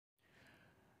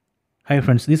Hi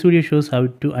friends, this video shows how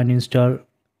to uninstall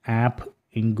app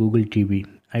in Google TV.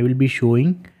 I will be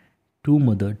showing two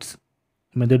methods.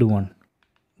 Method 1,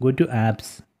 go to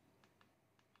apps,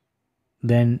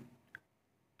 then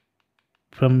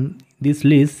from this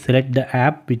list select the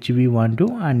app which we want to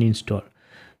uninstall.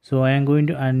 So I am going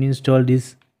to uninstall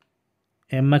this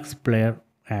MX Player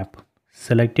app.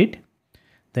 Select it,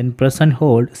 then press and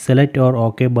hold select or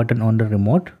OK button on the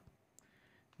remote,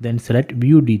 then select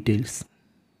view details,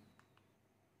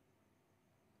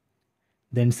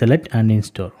 then select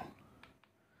uninstall.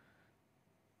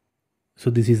 So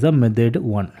this is the method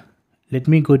 1. Let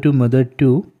me go to method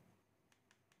 2.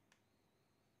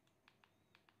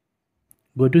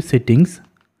 Go to settings,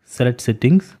 select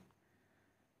settings,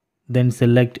 then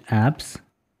select apps,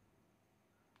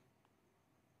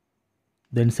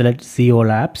 then select see all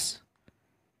apps.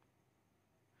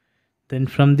 Then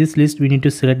from this list we need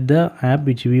to select the app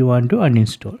which we want to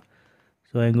uninstall.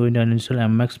 So I am going to uninstall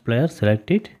MX Player,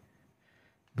 select it,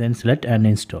 then select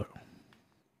uninstall,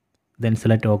 then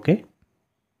select OK.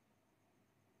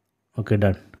 Okay,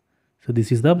 done. So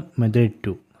this is the method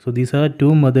 2. So these are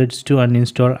two methods to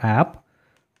uninstall app.